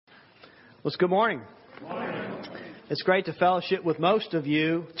Well, good morning. Good morning. It's great to fellowship with most of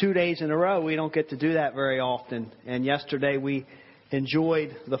you 2 days in a row. We don't get to do that very often. And yesterday we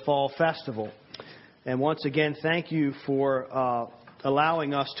enjoyed the Fall Festival. And once again, thank you for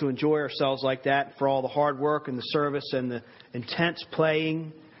allowing us to enjoy ourselves like that, for all the hard work and the service and the intense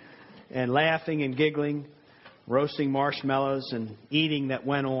playing and laughing and giggling, roasting marshmallows and eating that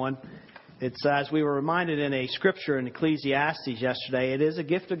went on. It's as we were reminded in a scripture in Ecclesiastes yesterday, it is a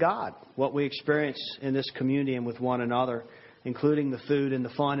gift of God, what we experience in this community and with one another, including the food and the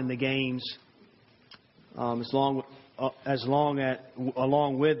fun and the games, along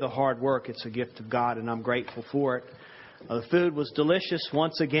with the hard work. It's a gift of God, and I'm grateful for it. The food was delicious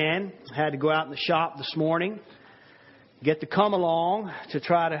once again. I had to go out in the shop this morning, get to come along to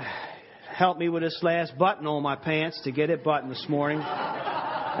try to help me with this last button on my pants to get it buttoned this morning.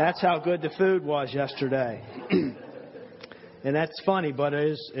 That's how good the food was yesterday. And that's funny, but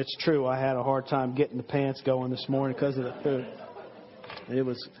it's true. I had a hard time getting the pants going this morning because of the food.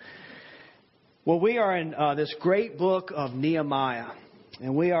 Well, we are in this great book of Nehemiah,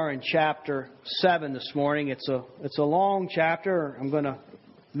 and we are in chapter 7 this morning. It's a long chapter. I'm going to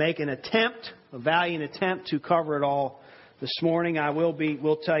make a valiant attempt to cover it all this morning.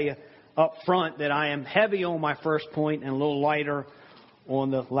 We'll tell you up front that I am heavy on my first point and a little lighter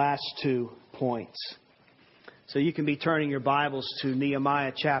on the last 2 points. So you can be turning your Bibles to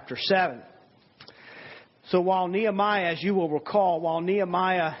Nehemiah chapter 7. So while Nehemiah, as you will recall,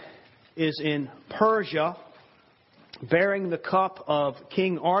 Nehemiah is in Persia, bearing the cup of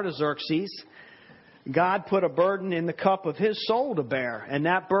King Artaxerxes, God put a burden in the cup of his soul to bear. And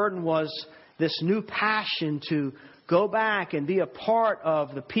that burden was this new passion to go back and be a part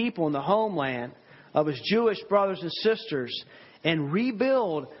of the people in the homeland, of his Jewish brothers and sisters, and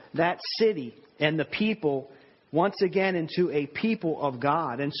rebuild that city and the people once again into a people of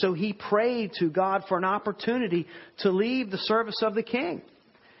God. And so he prayed to God for an opportunity to leave the service of the king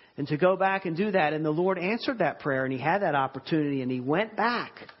and to go back and do that. And the Lord answered that prayer, and he had that opportunity, and he went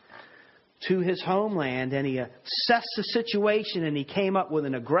back to his homeland, and he assessed the situation, and he came up with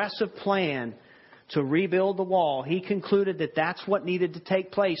an aggressive plan to rebuild the wall. He concluded that that's what needed to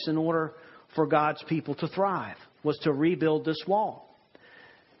take place in order for God's people to thrive, was to rebuild this wall.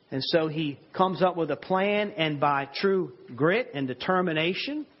 And so he comes up with a plan, and by true grit and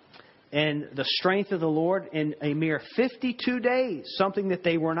determination and the strength of the Lord, in a mere 52 days, something that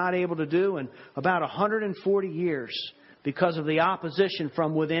they were not able to do in about 140 years because of the opposition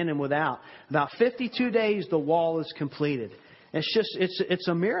from within and without. About 52 days, the wall is completed. It's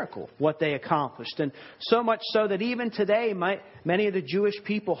a miracle what they accomplished. And so much so that even today, many of the Jewish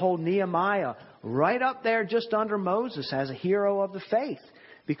people hold Nehemiah right up there just under Moses as a hero of the faith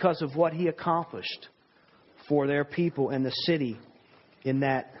because of what he accomplished for their people and the city in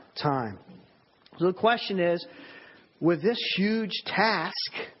that time. So the question is, with this huge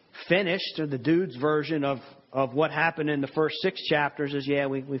task finished, or the dude's version of what happened in the first 6 chapters is,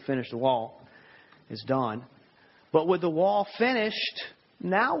 we finished the wall. It's done. But with the wall finished,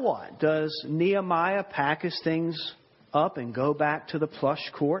 now what? Does Nehemiah pack his things up and go back to the plush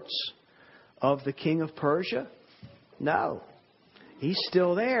courts of the king of Persia? No. He's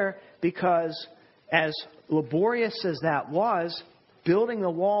still there because, as laborious as that was, building the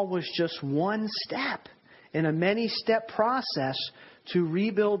wall was just one step in a many-step process to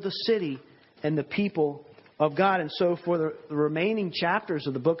rebuild the city and the people of God. And so for the remaining chapters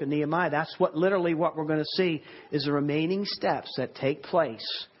of the book of Nehemiah, that's what we're going to see is the remaining steps that take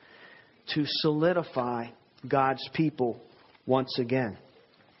place to solidify God's people once again.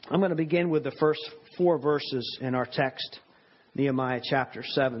 I'm going to begin with the first 4 verses in our text, Nehemiah chapter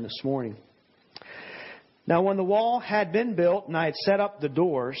 7 this morning. Now when the wall had been built, and I had set up the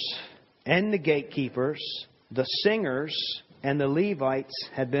doors and the gatekeepers, the singers and the Levites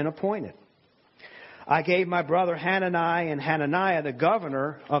had been appointed, I gave my brother Hanani and Hananiah, the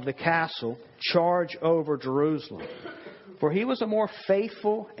governor of the castle, charge over Jerusalem. For he was a more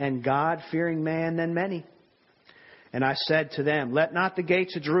faithful and God-fearing man than many. And I said to them, let not the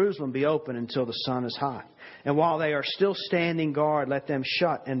gates of Jerusalem be open until the sun is hot. And while they are still standing guard, let them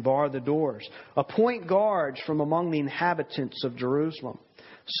shut and bar the doors. Appoint guards from among the inhabitants of Jerusalem,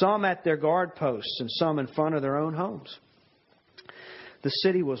 some at their guard posts and some in front of their own homes. The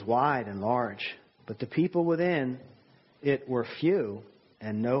city was wide and large, but the people within it were few,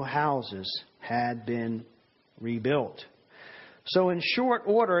 and no houses had been rebuilt. So in short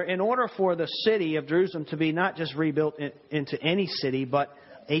order, in order for the city of Jerusalem to be not just rebuilt into any city, but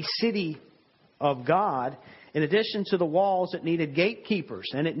a city of God, in addition to the walls, it needed gatekeepers,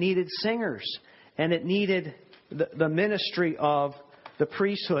 and it needed singers, and it needed the ministry of the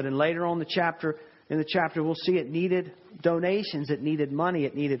priesthood. And later on in the chapter, we'll see it needed donations, it needed money,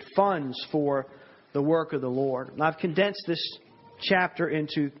 it needed funds for the work of the Lord. And I've condensed this chapter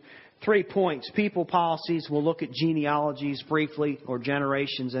into 3 points. People, policies. We'll look at genealogies briefly, or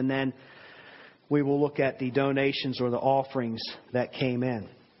generations, and then we will look at the donations or the offerings that came in.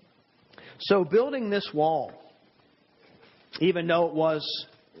 So building this wall, even though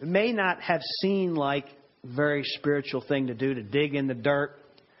it may not have seemed like a very spiritual thing to do, to dig in the dirt,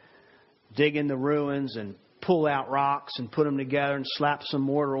 dig in the ruins and pull out rocks and put them together and slap some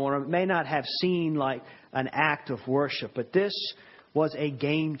mortar on them. It may not have seemed like an act of worship, but this was a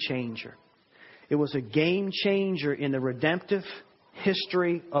game changer. It was a game changer in the redemptive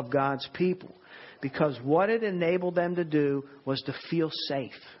history of God's people, because what it enabled them to do was to feel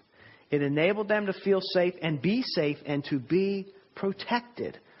safe. It enabled them to feel safe and to be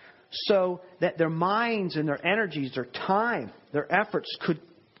protected, so that their minds and their energies, their time, their efforts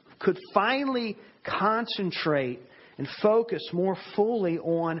could finally concentrate and focus more fully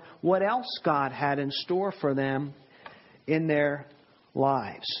on what else God had in store for them in their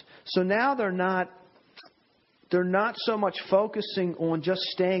lives. So now they're not so much focusing on just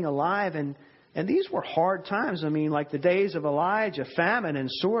staying alive, and these were hard times. I mean, like the days of Elijah, famine and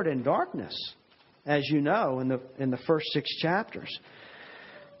sword and darkness, as you know, in the first 6 chapters.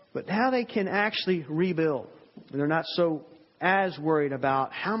 But now they can actually rebuild. They're not so as worried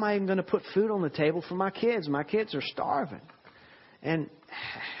about, how am I even going to put food on the table for my kids? My kids are starving. And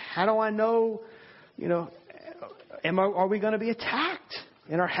how do I know, are we going to be attacked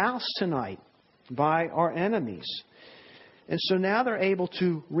in our house tonight by our enemies? And so now they're able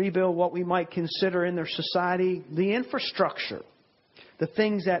to rebuild what we might consider in their society the infrastructure, the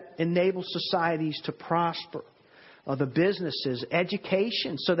things that enable societies to prosper. The businesses,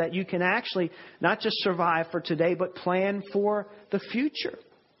 education, so that you can actually not just survive for today, but plan for the future.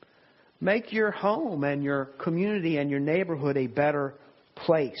 Make your home and your community and your neighborhood a better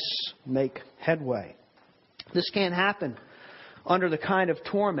place. Make headway. This can't happen under the kind of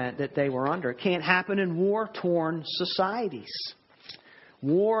torment that they were under. It can't happen in war-torn societies.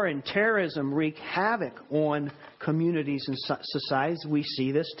 War and terrorism wreak havoc on communities and societies. We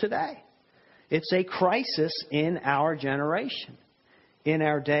see this today. It's a crisis in our generation, in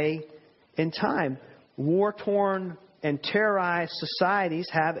our day and time. War-torn and terrorized societies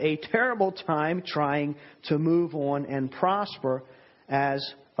have a terrible time trying to move on and prosper as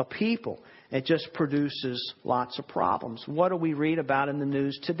a people. It just produces lots of problems. What do we read about in the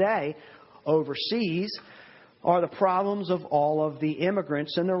news today overseas are the problems of all of the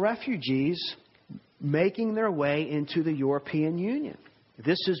immigrants and the refugees making their way into the European Union.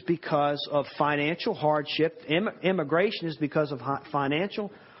 This is because of financial hardship. Immigration is because of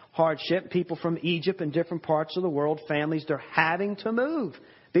financial hardship. People from Egypt and different parts of the world, families, they're having to move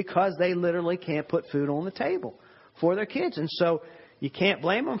because they literally can't put food on the table for their kids. And so you can't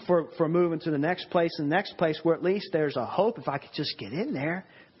blame them for moving to the next place and the next place, where at least there's a hope. If I could just get in there,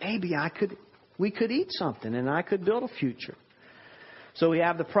 maybe we could eat something and I could build a future. So we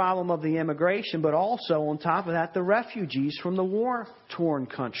have the problem of the immigration, but also on top of that, the refugees from the war-torn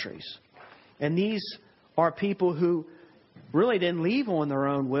countries. And these are people who really didn't leave on their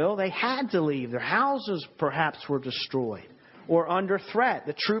own will. They had to leave. Their houses perhaps were destroyed or under threat.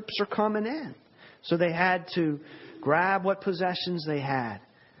 The troops are coming in. So they had to grab what possessions they had,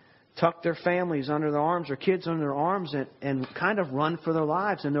 tuck their families under their arms, their kids under their arms, and kind of run for their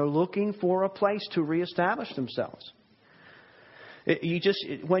lives. And they're looking for a place to reestablish themselves.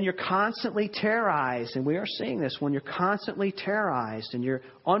 When you're constantly terrorized, and we are seeing this, when you're constantly terrorized and you're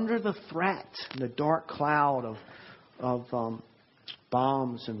under the threat, the dark cloud of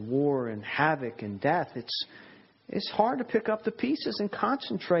bombs and war and havoc and death, it's hard to pick up the pieces and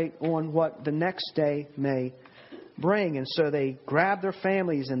concentrate on what the next day may bring. And so they grab their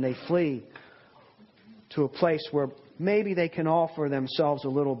families and they flee to a place where maybe they can offer themselves a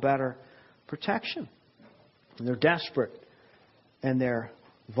little better protection. And they're desperate. And they're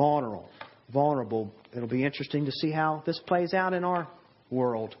vulnerable. It'll be interesting to see how this plays out in our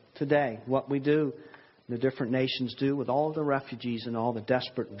world today. What we do, the different nations do with all of the refugees and all the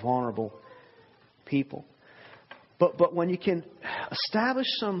desperate, vulnerable people. But when you can establish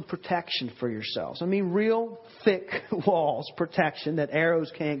some protection for yourselves, I mean real thick walls, protection that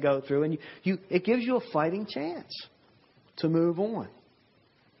arrows can't go through, and it gives you a fighting chance to move on.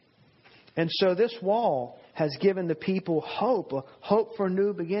 And so this wall has given the people hope, a hope for a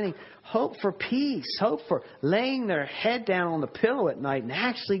new beginning, hope for peace, hope for laying their head down on the pillow at night and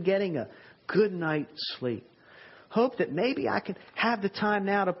actually getting a good night's sleep, hope that maybe I can have the time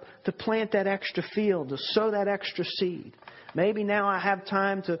now to plant that extra field, to sow that extra seed. Maybe now I have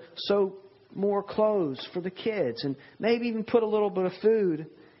time to sew more clothes for the kids and maybe even put a little bit of food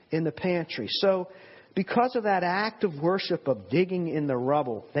in the pantry. So because of that act of worship of digging in the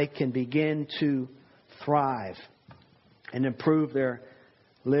rubble, they can begin to thrive and improve their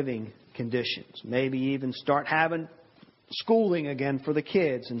living conditions. Maybe even start having schooling again for the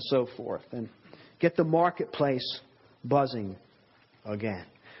kids and so forth, and get the marketplace buzzing again.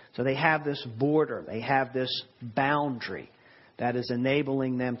 So they have this border, they have this boundary that is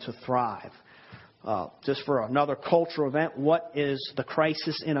enabling them to thrive. Just for another cultural event, what is the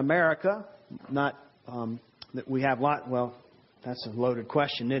crisis in America? Not that we have well, that's a loaded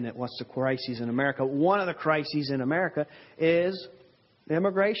question, isn't it? What's the crises in America? One of the crises in America is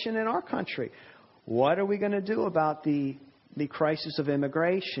immigration in our country. What are we going to do about the crisis of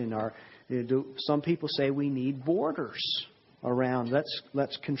immigration? Or some people say we need borders around.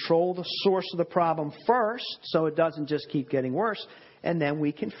 Let's control the source of the problem first, so it doesn't just keep getting worse, and then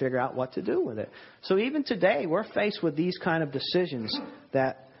we can figure out what to do with it. So even today, we're faced with these kind of decisions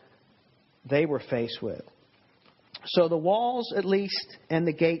that they were faced with. So the walls, at least, and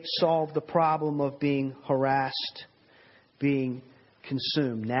the gates solved the problem of being harassed, being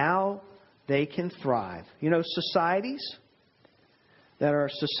consumed. Now they can thrive. You know, societies that are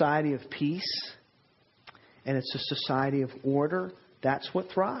a society of peace and it's a society of order, that's what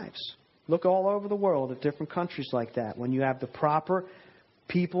thrives. Look all over the world at different countries like that. When you have the proper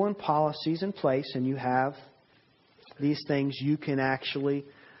people and policies in place and you have these things, you can actually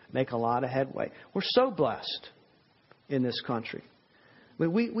make a lot of headway. We're so blessed in this country.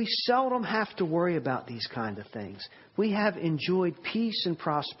 We seldom have to worry about these kind of things. We have enjoyed peace and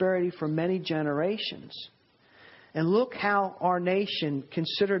prosperity for many generations. And look how our nation,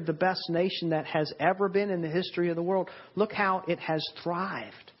 considered the best nation that has ever been in the history of the world, look how it has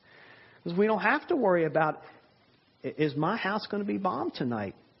thrived. Because we don't have to worry about, is my house going to be bombed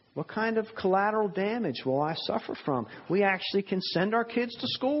tonight? What kind of collateral damage will I suffer from? We actually can send our kids to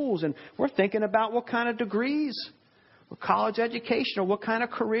schools, and we're thinking about what kind of degrees or college education or what kind of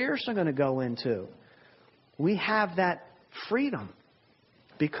careers they're going to go into. We have that freedom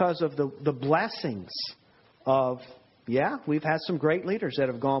because of the blessings of, we've had some great leaders that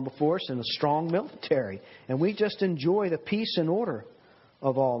have gone before us and a strong military. And we just enjoy the peace and order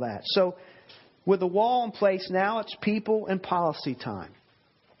of all that. So with the wall in place now, it's people and policy time.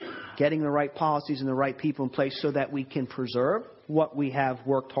 Getting the right policies and the right people in place so that we can preserve what we have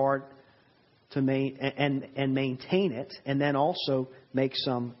worked hard to maintain it, and then also make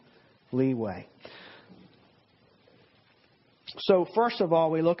some leeway. So first of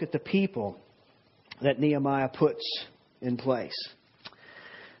all, we look at the people that Nehemiah puts in place.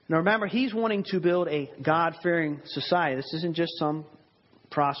 Now remember, he's wanting to build a God-fearing society. This isn't just some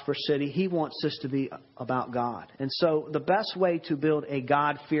prosperous city. He wants this to be about God. And so the best way to build a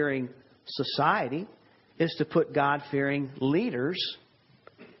God-fearing society is to put God-fearing leaders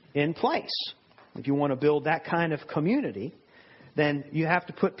in place. If you want to build that kind of community, then you have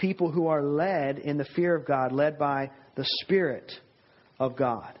to put people who are led in the fear of God, led by the Spirit of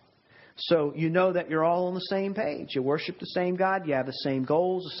God. So you know that you're all on the same page. You worship the same God. You have the same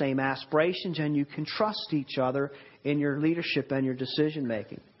goals, the same aspirations, and you can trust each other in your leadership and your decision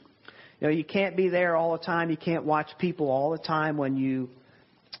making. You know, you can't be there all the time. You can't watch people all the time when you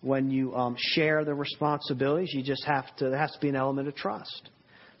share the responsibilities. You just there has to be an element of trust.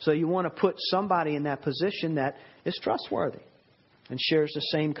 So you want to put somebody in that position that is trustworthy and shares the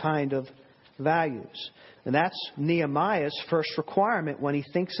same kind of values. And that's Nehemiah's first requirement when he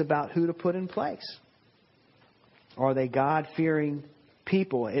thinks about who to put in place. Are they God-fearing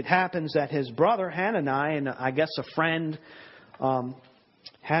people? It happens that his brother Hananiah and I guess a friend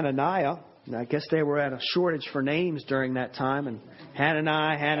Hananiah, I guess they were at a shortage for names during that time, and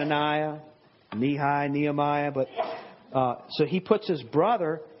Hananiah, Nehemiah, but so he puts his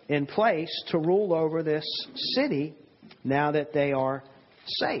brother in place to rule over this city now that they are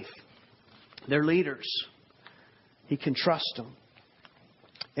safe. They're leaders. He can trust them.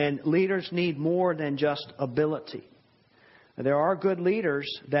 And leaders need more than just ability. There are good leaders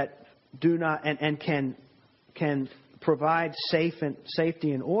that do not and can provide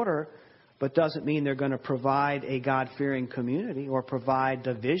safety and order, but doesn't mean they're going to provide a God-fearing community or provide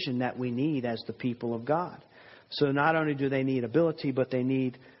the vision that we need as the people of God. So not only do they need ability, but they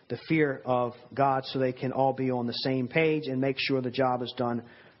need the fear of God so they can all be on the same page and make sure the job is done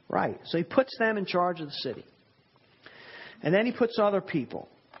right. So he puts them in charge of the city. And then he puts other people,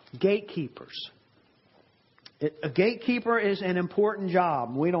 gatekeepers. A gatekeeper is an important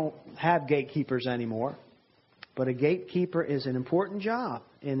job. We don't have gatekeepers anymore. But a gatekeeper is an important job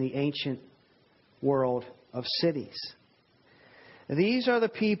in the ancient world of cities. These are the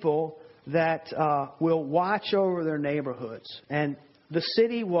people that will watch over their neighborhoods. And the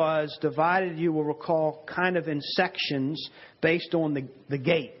city was divided, you will recall, kind of in sections based on the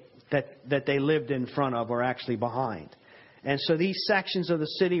gate that they lived in front of or actually behind. And so these sections of the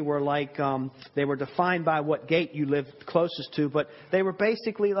city were like, they were defined by what gate you lived closest to, but they were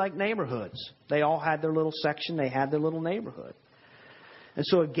basically like neighborhoods. They all had their little section, they had their little neighborhood. And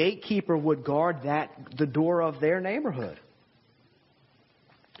so a gatekeeper would guard the door of their neighborhood.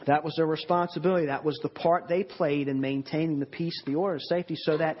 That was their responsibility. That was the part they played in maintaining the peace, the order, and safety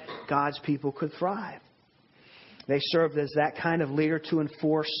so that God's people could thrive. They served as that kind of leader to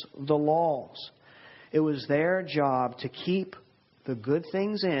enforce the laws. It was their job to keep the good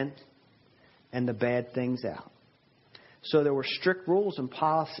things in and the bad things out. So there were strict rules and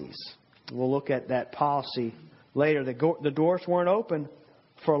policies. We'll look at that policy later. The doors weren't open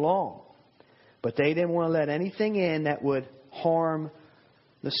for long, but they didn't want to let anything in that would harm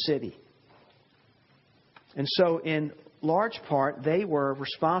the city. And so in large part, they were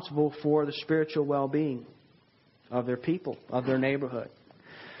responsible for the spiritual well-being of their people, of their neighborhood.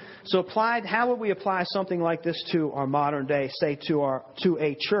 So how would we apply something like this to our modern day, say to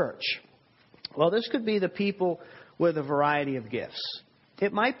a church? Well, this could be the people with a variety of gifts.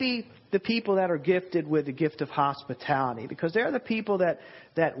 It might be the people that are gifted with the gift of hospitality, because they're the people that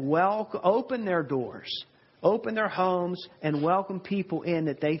open their doors, open their homes, and welcome people in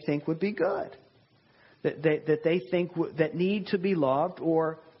that they think would be good, that they think that need to be loved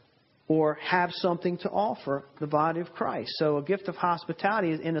or have something to offer the body of Christ. So a gift of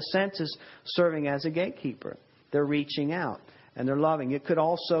hospitality, in a sense, is serving as a gatekeeper. They're reaching out and they're loving. It could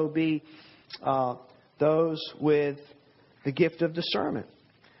also be those with the gift of discernment,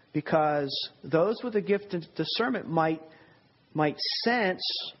 because those with the gift of discernment might sense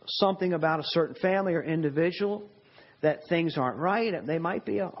something about a certain family or individual, that things aren't right. They might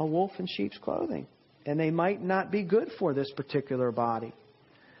be a wolf in sheep's clothing, and they might not be good for this particular body.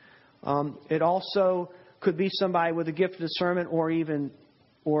 It also could be somebody with a gift of discernment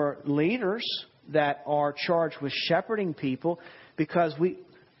or leaders that are charged with shepherding people, because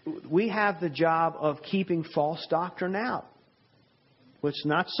we have the job of keeping false doctrine out, which is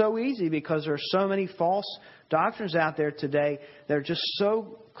not so easy because there are so many false doctrines out there today that are just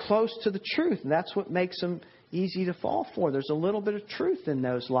so close to the truth. And that's what makes them easy to fall for. There's a little bit of truth in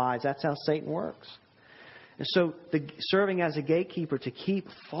those lies. That's how Satan works. And so serving as a gatekeeper to keep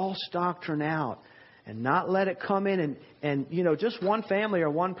false doctrine out and not let it come in. And just one family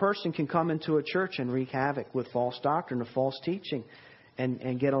or one person can come into a church and wreak havoc with false doctrine or false teaching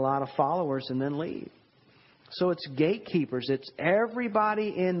and get a lot of followers and then leave. So it's gatekeepers. It's everybody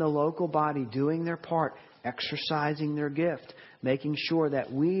in the local body doing their part, exercising their gift, making sure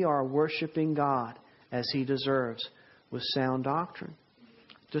that we are worshiping God as He deserves with sound doctrine,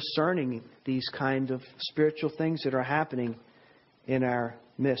 discerning these kind of spiritual things that are happening in our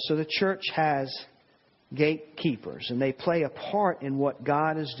midst. So the church has gatekeepers, and they play a part in what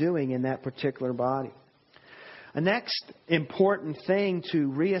God is doing in that particular body. A next important thing to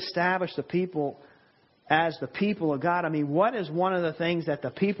reestablish the people as the people of God. I mean, what is one of the things that the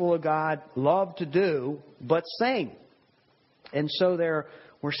people of God love to do but sing? And so there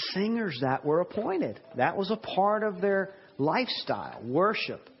were singers that were appointed. That was a part of their lifestyle,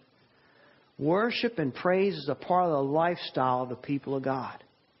 worship. Worship and praise is a part of the lifestyle of the people of God.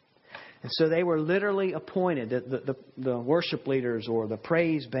 And so they were literally appointed, the worship leaders or the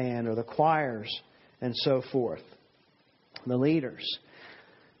praise band or the choirs and so forth. The leaders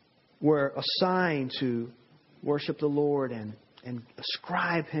were assigned to worship the Lord and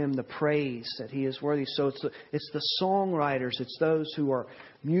ascribe Him the praise that He is worthy. So it's the songwriters, it's those who are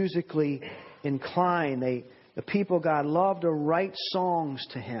musically inclined. The people of God love to write songs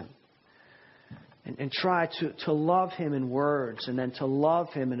to Him and try to love Him in words and then to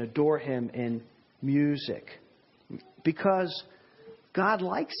love Him and adore Him in music, because God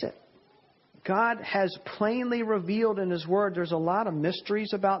likes it. God has plainly revealed in His Word. There's a lot of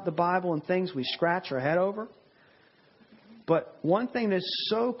mysteries about the Bible and things we scratch our head over. But one thing that's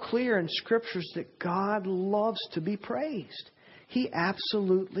so clear in Scripture is that God loves to be praised. He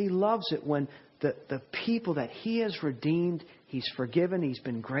absolutely loves it when the people that He has redeemed, He's forgiven, He's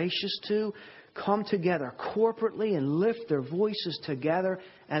been gracious to, come together corporately and lift their voices together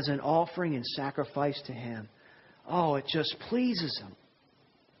as an offering and sacrifice to Him. Oh, it just pleases Him.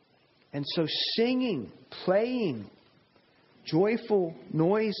 And so singing, playing, joyful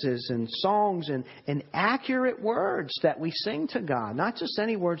noises and songs and accurate words that we sing to God, not just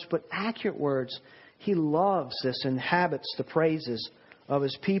any words, but accurate words, He loves this, inhabits the praises of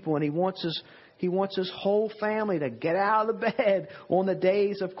His people, and He wants His whole family to get out of the bed on the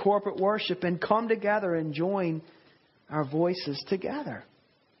days of corporate worship and come together and join our voices together.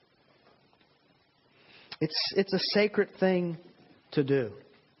 It's a sacred thing to do.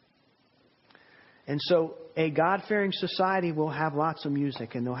 And so a God-fearing society will have lots of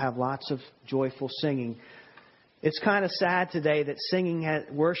music and they'll have lots of joyful singing. It's kind of sad today that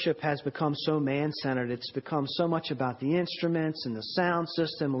worship has become so man-centered. It's become so much about the instruments and the sound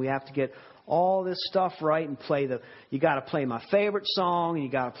system. We have to get all this stuff right and you got to play my favorite song, and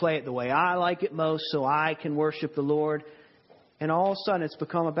you got to play it the way I like it most so I can worship the Lord. And all of a sudden it's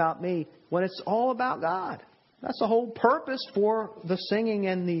become about me when it's all about God. That's the whole purpose for the singing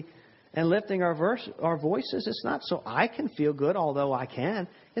and lifting our voices. It's not so I can feel good, although I can.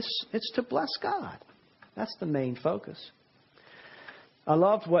 It's to bless God. That's the main focus. I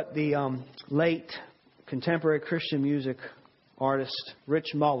loved what the late contemporary Christian music artist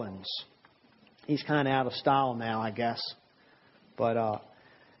Rich Mullins, he's kind of out of style now, I guess. But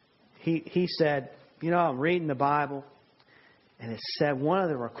he said, I'm reading the Bible, and it said one of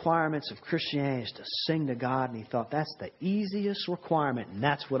the requirements of Christianity is to sing to God. And he thought, that's the easiest requirement, and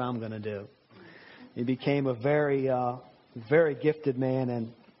that's what I'm going to do. He became a very, very gifted man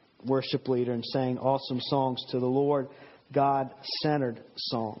and worship leader and sang awesome songs to the Lord, God-centered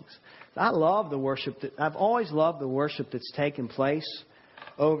songs. I've always loved the worship that's taken place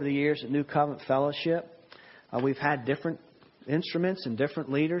over the years at New Covenant Fellowship. We've had different instruments and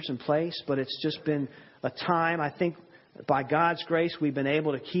different leaders in place, but it's just been a time, I think, by God's grace, we've been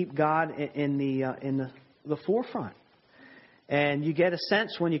able to keep God in the forefront. And you get a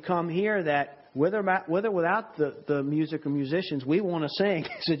sense when you come here that with or without the music or musicians, we want to sing.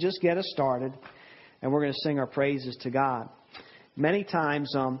 So just get us started, and we're going to sing our praises to God. Many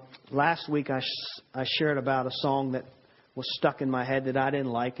times, last week I shared about a song that was stuck in my head that I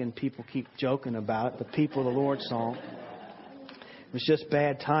didn't like, and people keep joking about it, the People of the Lord song. It was just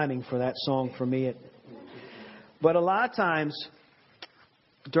bad timing for that song for me. But a lot of times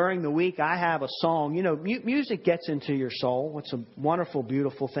during the week, I have a song. Music gets into your soul. It's a wonderful,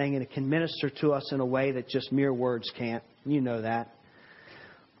 beautiful thing, and it can minister to us in a way that just mere words can't. You know that.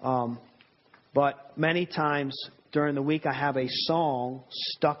 But many times during the week, I have a song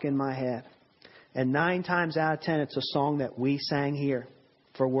stuck in my head. And 9 times out of 10, it's a song that we sang here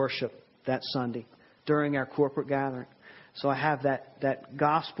for worship that Sunday during our corporate gathering. So I have that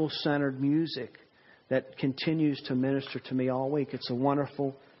gospel-centered music that continues to minister to me all week. It's a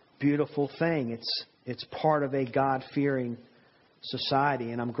wonderful, beautiful thing. It's part of a God-fearing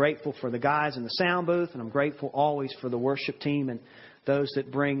society. And I'm grateful for the guys in the sound booth, and I'm grateful always for the worship team and those that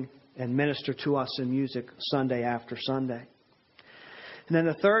bring and minister to us in music Sunday after Sunday. And then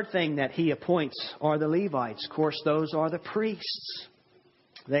the third thing that he appoints are the Levites. Of course, those are the priests.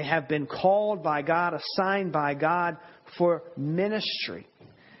 They have been called by God, assigned by God for ministry.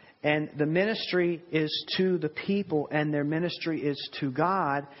 And the ministry is to the people, and their ministry is to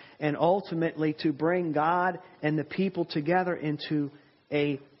God, and ultimately to bring God and the people together into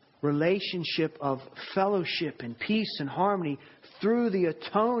a relationship of fellowship and peace and harmony through the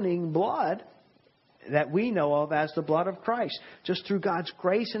atoning blood that we know of as the blood of Christ. Just through God's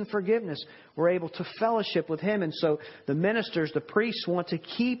grace and forgiveness, we're able to fellowship with Him. And so the ministers, the priests, want to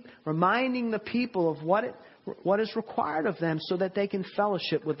keep reminding the people of what is required of them so that they can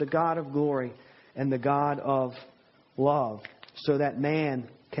fellowship with the God of glory and the God of love, so that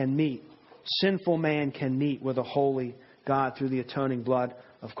sinful man can meet with a holy God through the atoning blood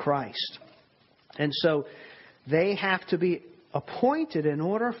of Christ. And so they have to be appointed in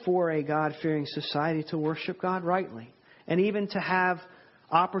order for a God-fearing society to worship God rightly, and even to have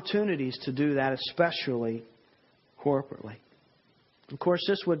opportunities to do that, especially corporately. Of course,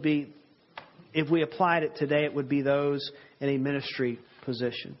 this would be, if we applied it today, it would be those in a ministry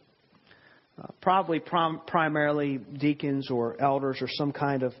position. Probably primarily deacons or elders or some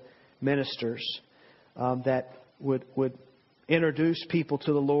kind of ministers that would introduce people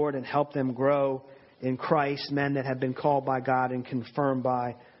to the Lord and help them grow in Christ, men that have been called by God and confirmed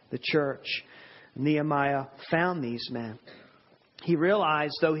by the church. Nehemiah found these men. He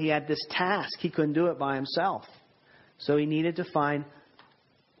realized, though he had this task, he couldn't do it by himself. So he needed to find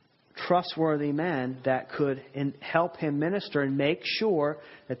trustworthy men that could help him minister and make sure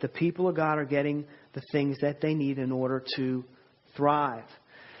that the people of God are getting the things that they need in order to thrive.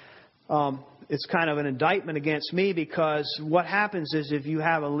 It's kind of an indictment against me, because what happens is if you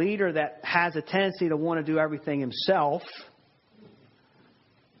have a leader that has a tendency to want to do everything himself,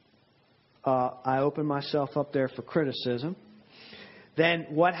 I open myself up there for criticism. then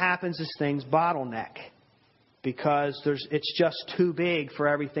what happens is things bottleneck because it's just too big for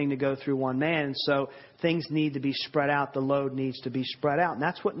everything to go through one man. And so things need to be spread out. The load needs to be spread out. And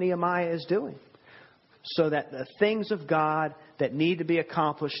that's what Nehemiah is doing. So that the things of God that need to be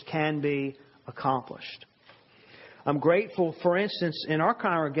accomplished can be accomplished. I'm grateful, for instance, in our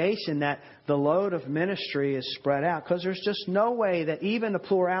congregation that the load of ministry is spread out because there's just no way that even the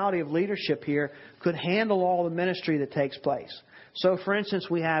plurality of leadership here could handle all the ministry that takes place. So, for instance,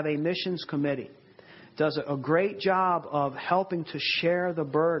 we have a missions committee. It does a great job of helping to share the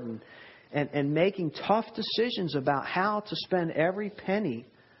burden and making tough decisions about how to spend every penny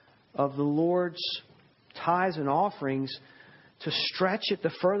of the Lord's tithes and offerings to stretch it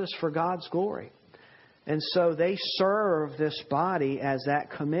the furthest for God's glory. And so they serve this body as that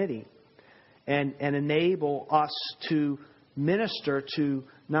committee and enable us to minister to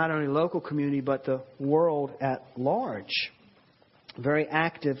not only local community but the world at large. Very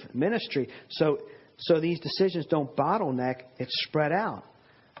active ministry. So these decisions don't bottleneck, it's spread out.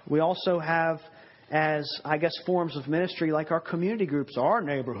 We also have, as I guess, forms of ministry like our community groups, our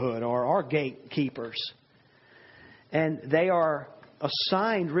neighborhood, or our gatekeepers. And they are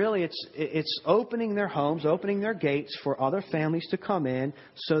assigned, really, it's opening their homes, opening their gates for other families to come in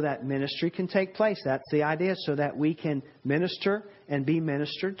so that ministry can take place. That's the idea, so that we can minister and be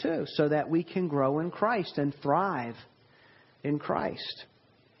ministered to, so that we can grow in Christ and thrive in Christ.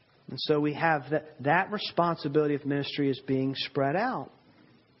 And so we have that responsibility of ministry is being spread out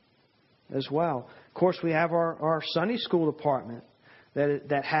as well. Of course, we have our Sunday school department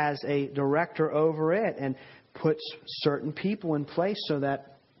that has a director over it and puts certain people in place so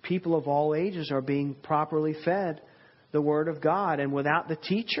that people of all ages are being properly fed the Word of God. And without the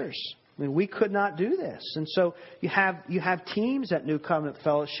teachers, I mean, we could not do this. And so you have teams at New Covenant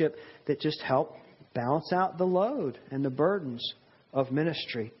Fellowship that just help balance out the load and the burdens of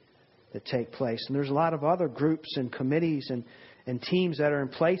ministry that take place. And there's a lot of other groups and committees and teams that are in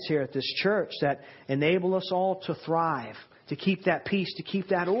place here at this church that enable us all to thrive, to keep that peace, to keep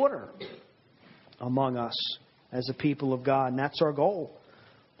that order among us as a people of God. And that's our goal,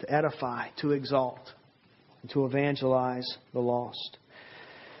 to edify, to exalt, and to evangelize the lost.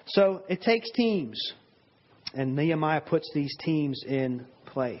 So it takes teams. And Nehemiah puts these teams in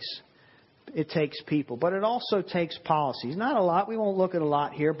place. It takes people. But it also takes policies. Not a lot. We won't look at a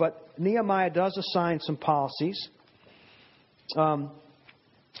lot here. But Nehemiah does assign some policies. And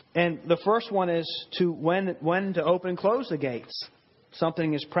the first one is to when to open and close the gates.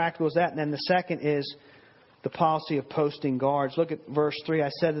 Something as practical as that. And then the second is the policy of posting guards. Look at verse 3. I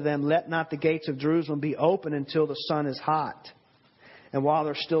said to them, let not the gates of Jerusalem be open until the sun is hot. And while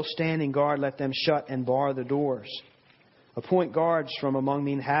they're still standing guard, let them shut and bar the doors. Appoint guards from among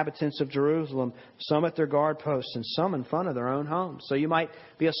the inhabitants of Jerusalem, some at their guard posts and some in front of their own homes. So you might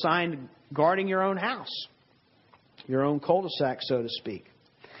be assigned guarding your own house, your own cul-de-sac, so to speak.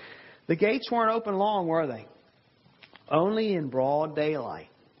 The gates weren't open long, were they? Only in broad daylight.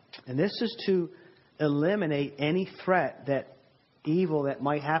 And this is to eliminate any threat that evil that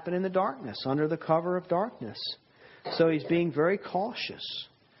might happen in the darkness, under the cover of darkness. So he's being very cautious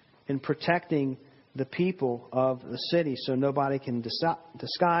in protecting the people of the city so nobody can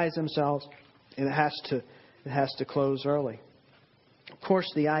disguise themselves, and it has to close early. Of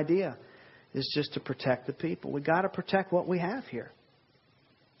course, the idea is just to protect the people. We've got to protect what we have here.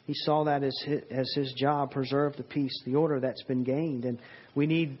 He saw that as his job, preserve the peace, the order that's been gained. And we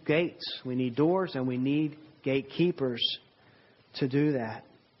need gates, we need doors, and we need gatekeepers to do that.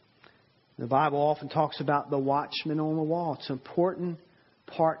 The Bible often talks about the watchman on the wall. It's an important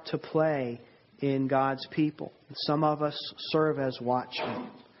part to play in God's people. Some of us serve as watchmen.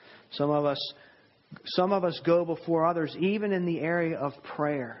 Some of us go before others, even in the area of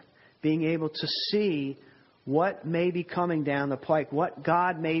prayer, being able to see what may be coming down the pike, what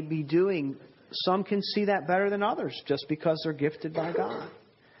God may be doing. Some can see that better than others just because they're gifted by God.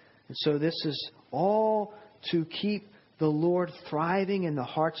 And so this is all to keep the Lord thriving in the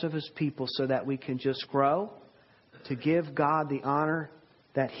hearts of His people so that we can just grow, to give God the honor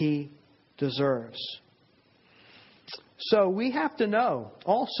that He deserves. So we have to know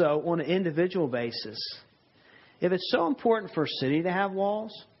also on an individual basis, if it's so important for a city to have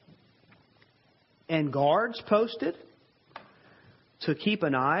walls and guards posted to keep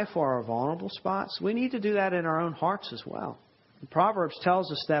an eye for our vulnerable spots, we need to do that in our own hearts as well. And Proverbs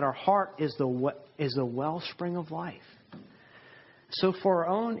tells us that our heart is the wellspring of life. So for our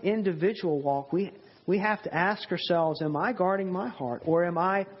own individual walk, we have to ask ourselves, am I guarding my heart, or am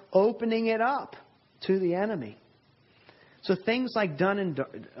I opening it up to the enemy? So things like done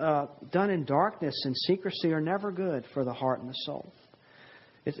in darkness and secrecy are never good for the heart and the soul.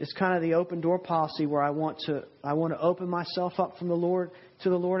 It's kind of the open door policy where I want to open myself up from the Lord to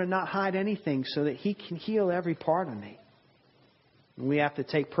the Lord and not hide anything so that He can heal every part of me. And we have to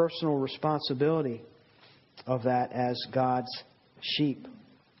take personal responsibility of that as God's sheep.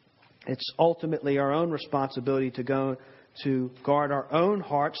 It's ultimately our own responsibility to go to guard our own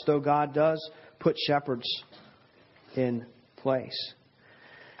hearts, though God does put shepherds in place.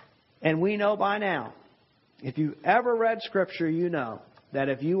 And we know by now, if you've ever read Scripture, you know that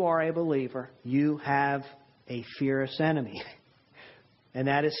if you are a believer, you have a fierce enemy. And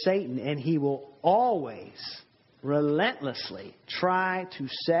that is Satan. And he will always, relentlessly try to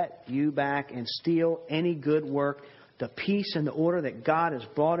set you back and steal any good work, the peace and the order that God has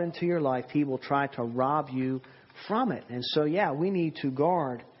brought into your life. He will try to rob you from it. And so, we need to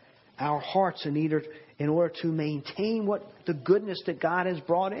guard our hearts in order to maintain the goodness that God has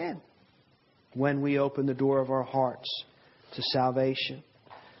brought in when we open the door of our hearts to salvation.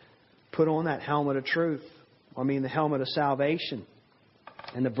 Put on that helmet of truth. The helmet of salvation.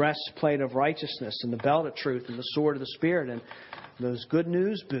 And the breastplate of righteousness. And the belt of truth. And the sword of the Spirit. And those good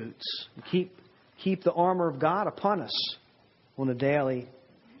news boots. Keep the armor of God upon us on a daily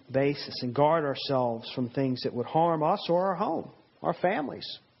basis. And guard ourselves from things that would harm us or our home. Our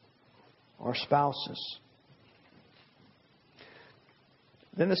families. Our spouses.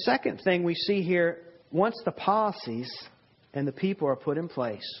 Then the second thing we see here, once the policies and the people are put in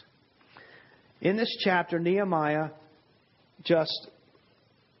place, in this chapter, Nehemiah just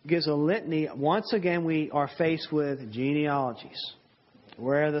gives a litany. Once again, we are faced with genealogies.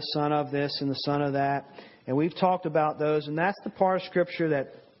 Where the son of this and the son of that. And we've talked about those, and that's the part of Scripture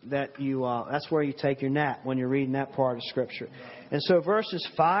that's where you take your nap when you're reading that part of Scripture. And so verses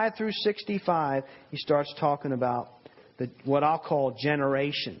 5 through 65, he starts talking about what I'll call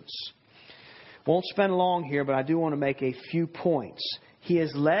generations. Won't spend long here, but I do want to make a few points. He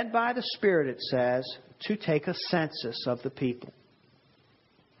is led by the Spirit, it says, to take a census of the people.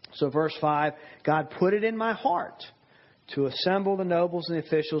 So verse 5, God put it in my heart to assemble the nobles and the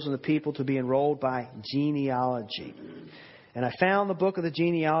officials and the people to be enrolled by genealogy. And I found the book of the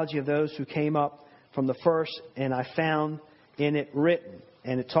genealogy of those who came up from the first, and I found in it written.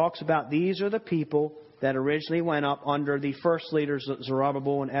 And it talks about these are the people that originally went up under the first leaders,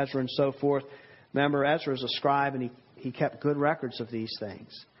 Zerubbabel and Ezra and so forth. Remember, Ezra is a scribe, and he kept good records of these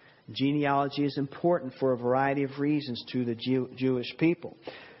things. Genealogy is important for a variety of reasons to the Jewish people.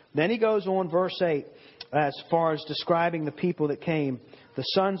 Then he goes on, verse 8, as far as describing the people that came. The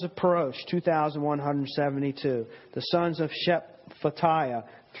sons of Parosh, 2,172. The sons of Shephatiah,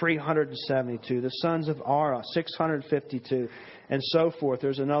 372. The sons of Ara, 652. And so forth.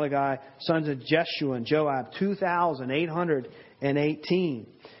 There's another guy, sons of Jeshua and Joab, 2,818.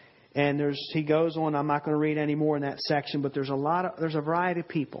 And he goes on. I'm not going to read any more in that section, but there's a variety of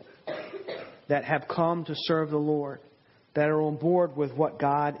people that have come to serve the Lord, that are on board with what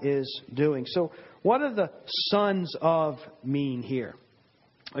God is doing. So what do the sons of mean here?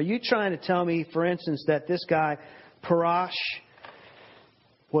 Are you trying to tell me, for instance, that this guy, Parosh,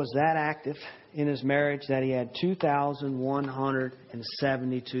 was that active in his marriage that he had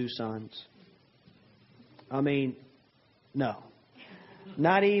 2,172 sons? No.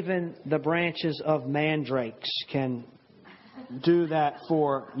 Not even the branches of mandrakes can do that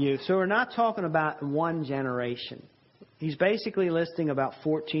for you. So we're not talking about one generation. He's basically listing about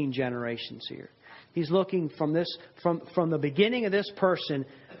 14 generations here. He's looking from the beginning of this person,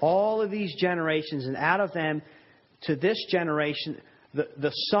 all of these generations, and out of them to this generation,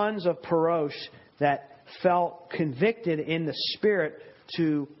 the sons of Parosh that felt convicted in the Spirit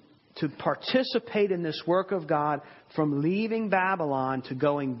to participate in this work of God, from leaving Babylon to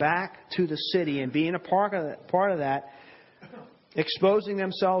going back to the city and being a part of that, exposing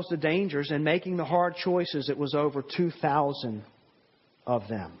themselves to dangers and making the hard choices. It was over 2,000 of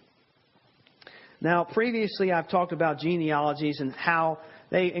them. Now, previously I've talked about genealogies and how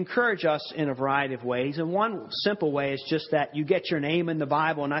they encourage us in a variety of ways. And one simple way is just that you get your name in the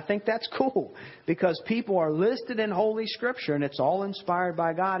Bible. And I think that's cool because people are listed in Holy Scripture and it's all inspired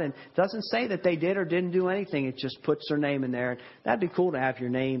by God. And it doesn't say that they did or didn't do anything. It just puts their name in there. And that'd be cool to have your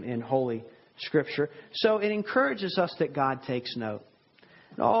name in Holy Scripture. So it encourages us that God takes note.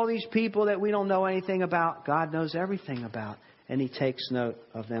 And all these people that we don't know anything about, God knows everything about. And He takes note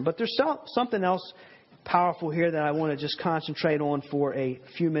of them. But there's something else powerful here that I want to just concentrate on for a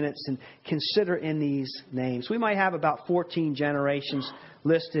few minutes and consider in these names. We might have about 14 generations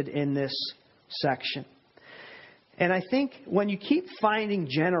listed in this section. And I think when you keep finding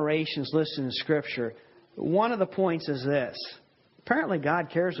generations listed in Scripture, one of the points is this. Apparently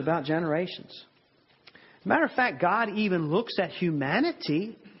God cares about generations. Matter of fact, God even looks at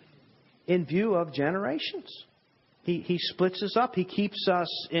humanity in view of generations. He splits us up. He keeps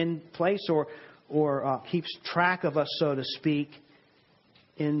us in place or keeps track of us, so to speak,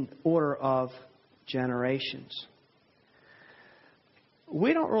 in order of generations.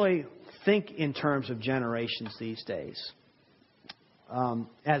 We don't really think in terms of generations these days.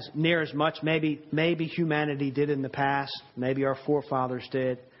 As near as much maybe humanity did in the past. Maybe our forefathers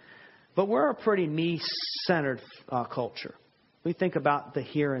did. But we're a pretty me-centered culture. We think about the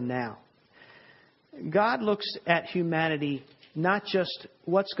here and now. God looks at humanity not just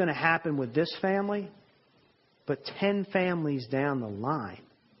what's going to happen with this family, but 10 families down the line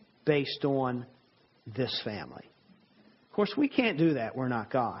based on this family. Of course, we can't do that. We're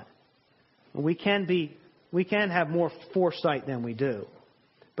not God. We can have more foresight than we do.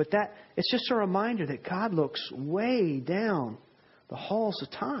 But it's just a reminder that God looks way down the halls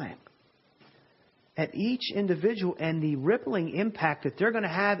of time at each individual and the rippling impact that they're going to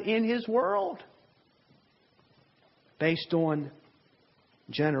have in His world based on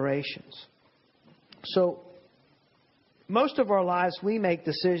generations. So, most of our lives, we make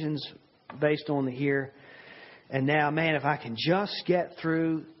decisions based on the here and now. Man, if I can just get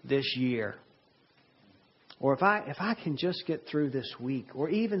through this year. Or if I can just get through this week. Or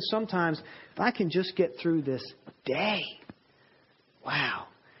even sometimes, if I can just get through this day. Wow.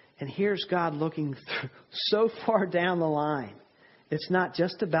 And here's God looking so far down the line. It's not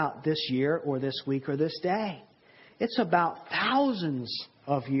just about this year or this week or this day. It's about thousands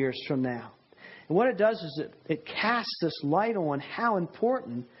of years from now. And what it does is it casts this light on how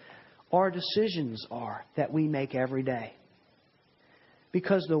important our decisions are that we make every day.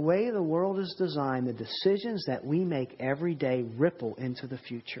 Because the way the world is designed, the decisions that we make every day ripple into the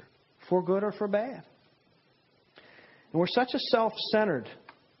future, for good or for bad. And we're such a self-centered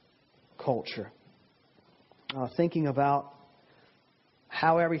culture, thinking about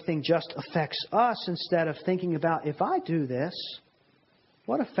how everything just affects us instead of thinking about, if I do this,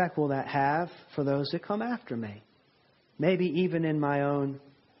 what effect will that have for those that come after me? Maybe even in my own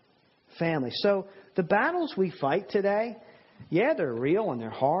family. So the battles we fight today, yeah, they're real and they're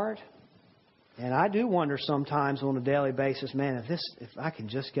hard. And I do wonder sometimes on a daily basis, man, if I can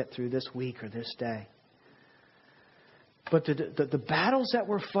just get through this week or this day. But the battles that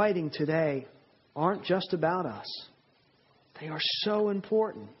we're fighting today aren't just about us. They are so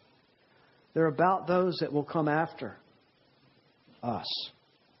important. They're about those that will come after us.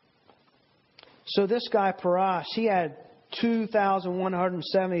 So this guy, Parash, he had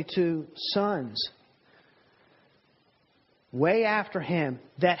 2,172 sons way after him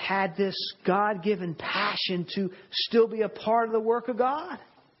that had this God-given passion to still be a part of the work of God.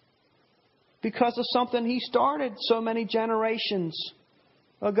 Because of something he started so many generations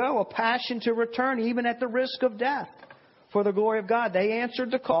ago, a passion to return even at the risk of death for the glory of God. They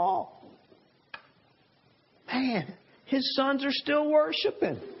answered the call. Man, his sons are still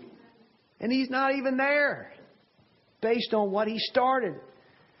worshiping. And he's not even there based on what he started.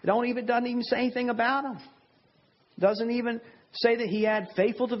 Doesn't even say anything about him. Doesn't even say that he had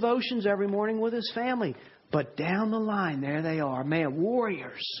faithful devotions every morning with his family. But down the line, there they are. Man,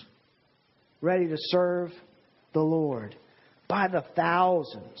 warriors ready to serve the Lord by the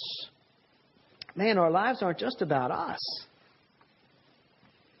thousands. Man, our lives aren't just about us.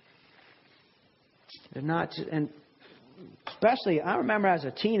 They're not, and especially, I remember as a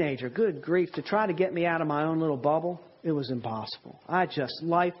teenager, good grief, to try to get me out of my own little bubble, it was impossible.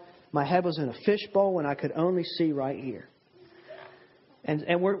 My head was in a fishbowl and I could only see right here.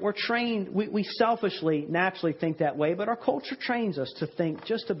 And we're trained, we selfishly, naturally think that way, but our culture trains us to think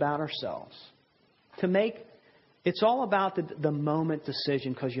just about ourselves. It's all about the moment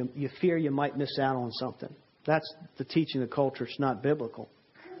decision because you fear you might miss out on something. That's the teaching of the culture. It's not biblical.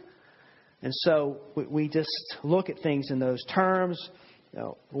 And so we just look at things in those terms. You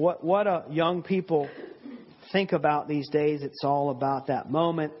know, what young people think about these days, it's all about that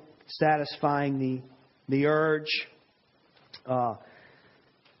moment, satisfying the urge.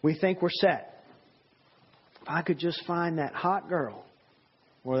 We think we're set. If I could just find that hot girl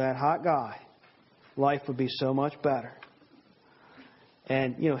or that hot guy, life would be so much better.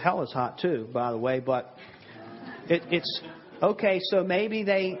 And, hell is hot too, by the way, but it's okay, so maybe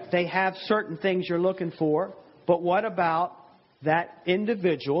they have certain things you're looking for, but what about that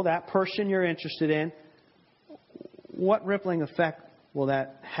individual, that person you're interested in? What rippling effect will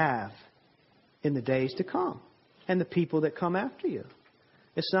that have in the days to come and the people that come after you?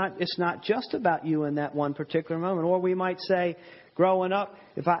 It's not just about you in that one particular moment. Or we might say, growing up,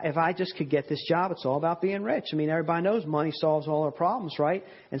 if I just could get this job, it's all about being rich. I mean, everybody knows money solves all our problems, right?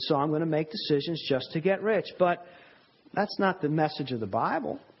 And so I'm going to make decisions just to get rich. But that's not the message of the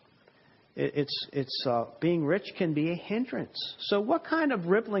Bible. It's being rich can be a hindrance. So what kind of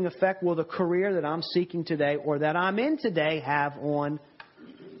rippling effect will the career that I'm seeking today or that I'm in today have on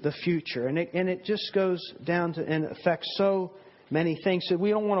the future? And it just goes down to and affects so many things. So we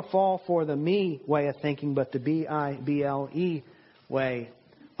don't want to fall for the me way of thinking, but the Bible way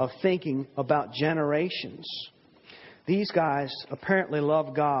of thinking about generations. These guys apparently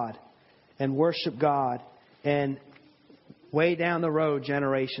love God and worship God, and way down the road,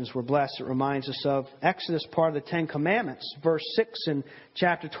 generations were blessed. It reminds us of Exodus, part of the Ten Commandments. Verse 6 in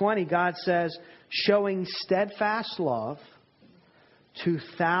chapter 20, God says, showing steadfast love to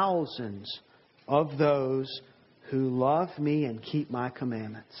thousands of those who love me and keep my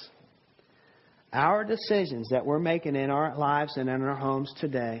commandments. Our decisions that we're making in our lives and in our homes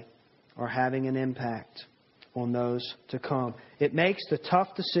today are having an impact on those to come. It makes the tough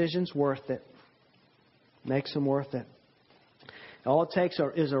decisions worth it. Makes them worth it. All it takes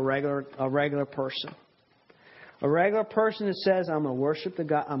is a regular person. A regular person that says, I'm going to worship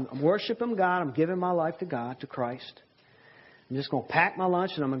God. I'm worshiping God. I'm giving my life to God, to Christ. I'm just going to pack my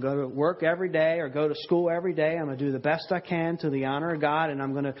lunch and I'm going to go to work every day or go to school every day. I'm going to do the best I can to the honor of God, and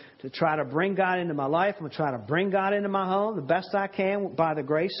I'm going to try to bring God into my life. I'm going to try to bring God into my home the best I can by the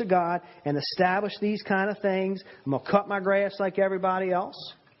grace of God and establish these kind of things. I'm going to cut my grass like everybody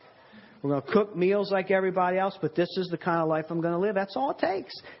else. We're going to cook meals like everybody else, but this is the kind of life I'm going to live. That's all it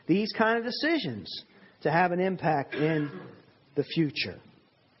takes. These kind of decisions to have an impact in the future.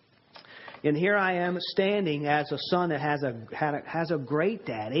 And here I am standing as a son that has a great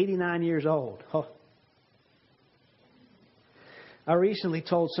dad, 89 years old. Oh. I recently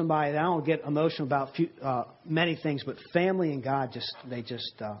told somebody that I don't get emotional about many things, but family and God just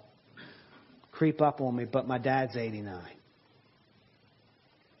creep up on me. But my dad's 89.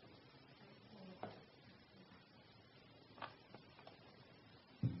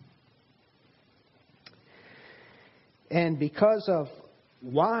 And because of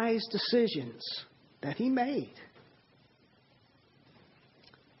wise decisions that he made,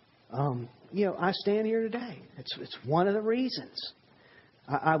 I stand here today. It's one of the reasons.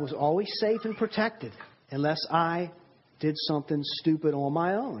 I was always safe and protected unless I did something stupid on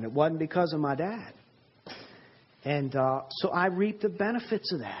my own. It wasn't because of my dad. And so I reaped the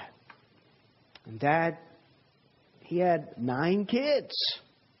benefits of that. And Dad, he had 9 kids.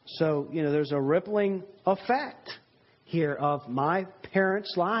 So, there's a rippling effect here of my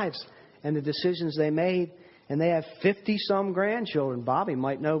parents' lives and the decisions they made. And they have 50-some grandchildren. Bobby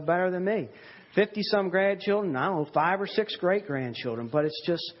might know better than me. 50-some grandchildren, I don't know, 5 or 6 great-grandchildren. But it's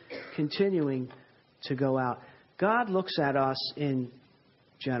just continuing to go out. God looks at us in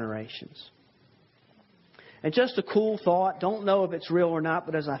generations. And just a cool thought, don't know if it's real or not,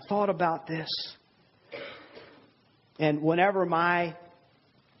 but as I thought about this, and whenever my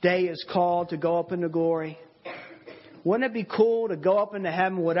day is called to go up into glory, wouldn't it be cool to go up into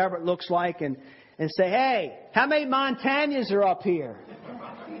heaven, whatever it looks like, and say, hey, how many Montañas are up here?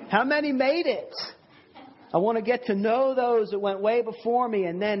 How many made it? I want to get to know those that went way before me,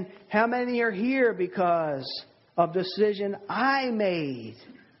 and then how many are here because of the decision I made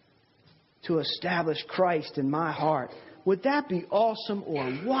to establish Christ in my heart. Would that be awesome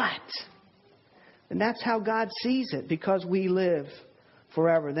or what? And that's how God sees it, because we live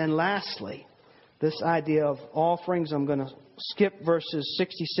forever. Then lastly, this idea of offerings. I'm going to skip verses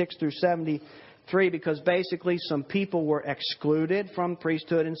 66 through 73 because basically some people were excluded from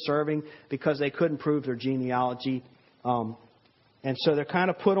priesthood and serving because they couldn't prove their genealogy. And so they're kind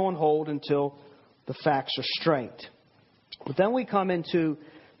of put on hold until the facts are straight. But then we come into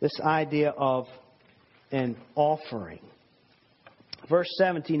this idea of an offering. Verse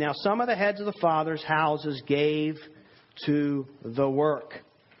 17, now some of the heads of the fathers' houses gave to the work.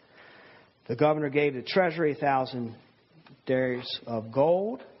 The governor gave the treasury 1,000 darius of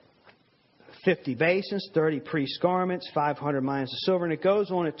gold, 50 basins, 30 priest garments, 500 minas of silver. And it goes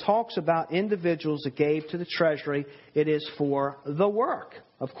on. It talks about individuals that gave to the treasury. It is for the work.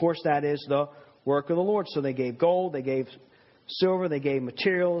 Of course, that is the work of the Lord. So they gave gold, they gave silver, they gave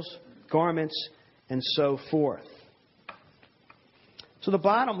materials, garments, and so forth. So the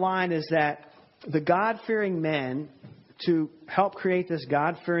bottom line is that the God-fearing men, to help create this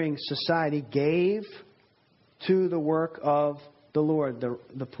God-fearing society, gave to the work of the Lord.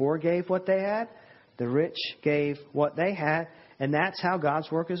 The poor gave what they had. The rich gave what they had. And that's how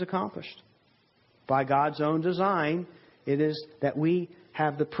God's work is accomplished. By God's own design, it is that we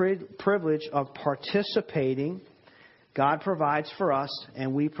have the privilege of participating God provides for us,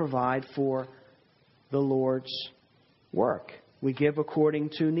 and we provide for the Lord's work. We give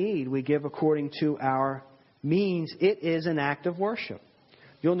according to need. We give according to our means. It is an act of worship.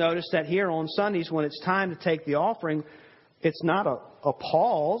 You'll notice that here on Sundays, when it's time to take the offering, it's not a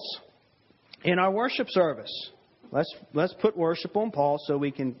pause in our worship service. Let's put worship on pause so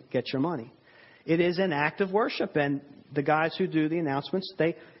we can get your money. It is an act of worship, and the guys who do the announcements,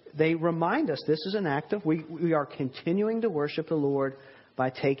 they remind us this is an act of, we are continuing to worship the Lord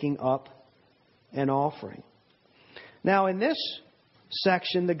by taking up an offering. Now, in this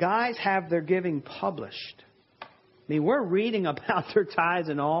section, the guys have their giving published. I mean, we're reading about their tithes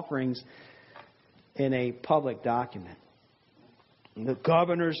and offerings in a public document. The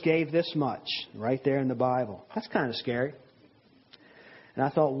governors gave this much right there in the Bible. That's kind of scary. And I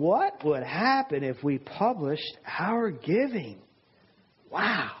thought, what would happen if we published our giving?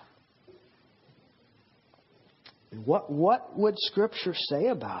 Wow. What would Scripture say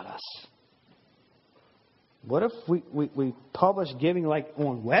about us? What if we publish giving like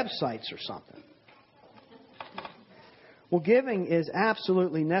on websites or something? Well, giving is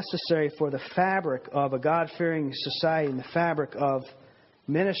absolutely necessary for the fabric of a God-fearing society and the fabric of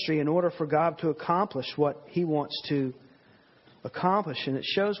ministry in order for God to accomplish what He wants to accomplish. And it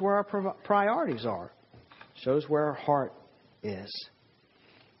shows where our priorities are. It shows where our heart is.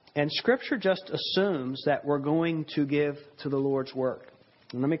 And Scripture just assumes that we're going to give to the Lord's work.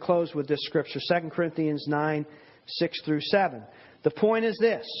 And let me close with this Scripture, 2 Corinthians 9, 6 through 7. The point is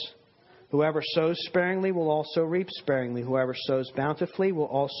this: whoever sows sparingly will also reap sparingly. Whoever sows bountifully will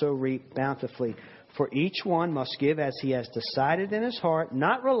also reap bountifully. For each one must give as he has decided in his heart,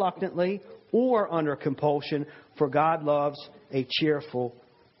 not reluctantly or under compulsion, for God loves a cheerful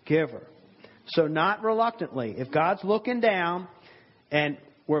giver. So not reluctantly. If God's looking down and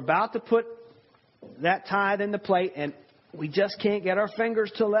we're about to put that tithe in the plate and we just can't get our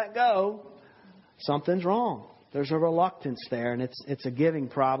fingers to let go, something's wrong. There's a reluctance there, and it's a giving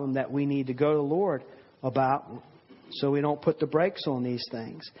problem that we need to go to the Lord about so we don't put the brakes on these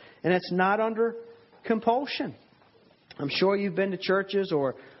things. And it's not under compulsion. I'm sure you've been to churches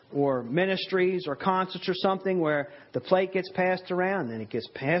or ministries or concerts or something where the plate gets passed around, and it gets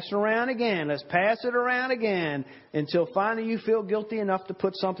passed around again. Let's pass it around again until finally you feel guilty enough to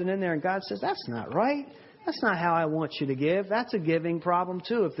put something in there. And God says, that's not right. That's not how I want you to give. That's a giving problem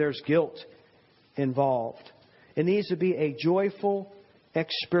too if there's guilt involved. It needs to be a joyful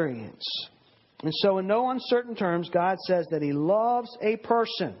experience. And so in no uncertain terms, God says that He loves a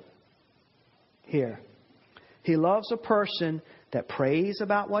person here. He loves a person that prays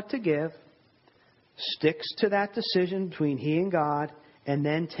about what to give, sticks to that decision between he and God, and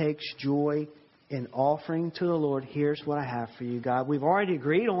then takes joy in offering to the Lord. Here's what I have for you, God. We've already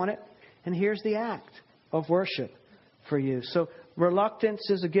agreed on it, and here's the act of worship for you. So reluctance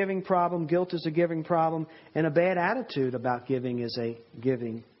is a giving problem, guilt is a giving problem, and a bad attitude about giving is a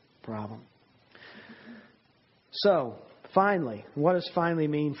giving problem. So, finally, what does finally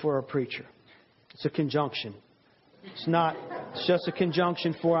mean for a preacher? It's a conjunction. It's just a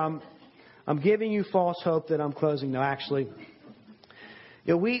conjunction for I'm giving you false hope that I'm closing. No, actually,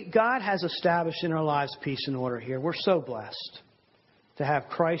 God has established in our lives peace and order here. We're so blessed to have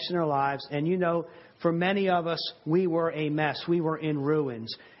Christ in our lives. And for many of us, we were a mess. We were in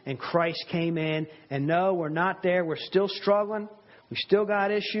ruins. And Christ came in. And no, we're not there. We're still struggling. We still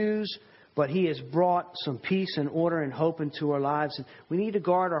got issues. But He has brought some peace and order and hope into our lives. And we need to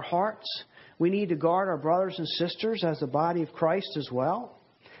guard our hearts. We need to guard our brothers and sisters as the body of Christ as well.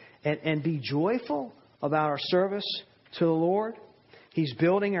 And be joyful about our service to the Lord. He's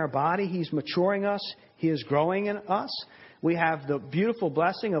building our body. He's maturing us. He is growing in us. We have the beautiful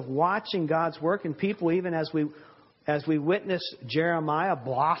blessing of watching God's work in people, even as we witness Jeremiah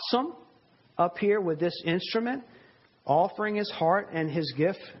blossom up here with this instrument, offering his heart and his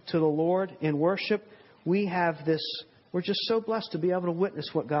gift to the Lord in worship. We're just so blessed to be able to witness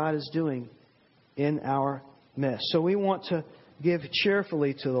what God is doing in our midst. So we want to give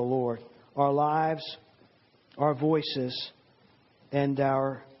cheerfully to the Lord our lives, our voices, and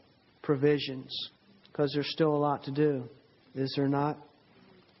our provisions, because there's still a lot to do. Is there not?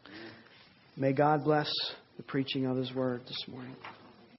 May God bless the preaching of His Word this morning.